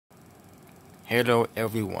Hello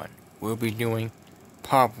everyone, we'll be doing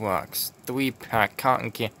Pop Rocks 3-pack cotton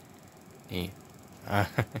candy.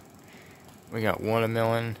 We got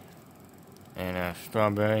watermelon and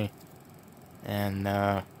strawberry and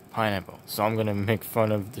pineapple. So I'm gonna make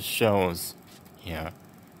fun of the shows here.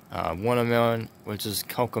 Watermelon, which is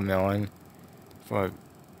Cocomelon for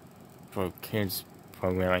kids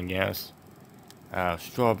program, I guess.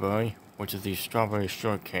 Strawberry, which is the strawberry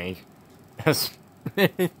shortcake.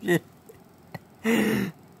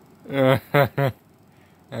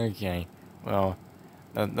 Okay, well,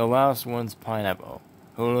 the last one's pineapple.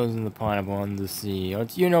 Who lives in the pineapple on the sea?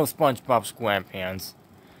 You know SpongeBob SquarePants.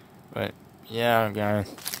 But, yeah,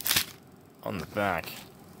 guys, on the back,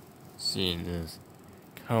 see this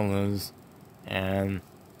colors, and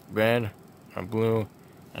red, or blue,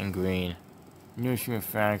 and green. Nutrient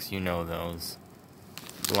facts, you know those.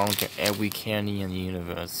 Belong to every candy in the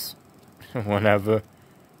universe. Whatever.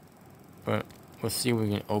 But, let's see if we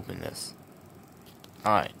can open this.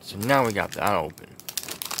 Alright, so now we got that open.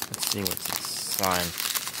 Let's see what's inside.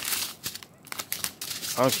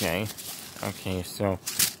 Okay, so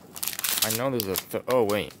I know there's a oh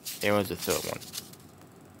wait, there was a third one.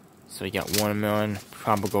 So you got watermelon,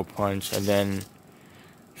 tropical punch, and then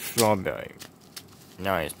strawberry.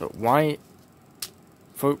 Nice, but why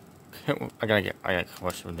I got a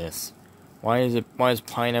question with this. Why is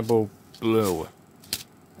pineapple blue?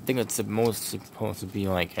 I think it's supposed to be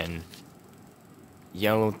like an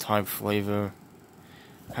yellow type flavor.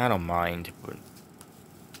 I don't mind, but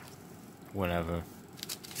whatever.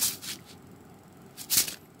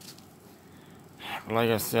 Like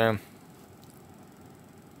I said,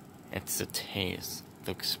 it's the taste,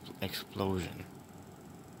 the explosion.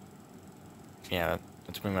 Yeah,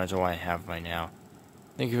 that's pretty much all I have right now.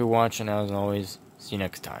 Thank you for watching, as always. See you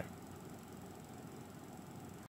next time.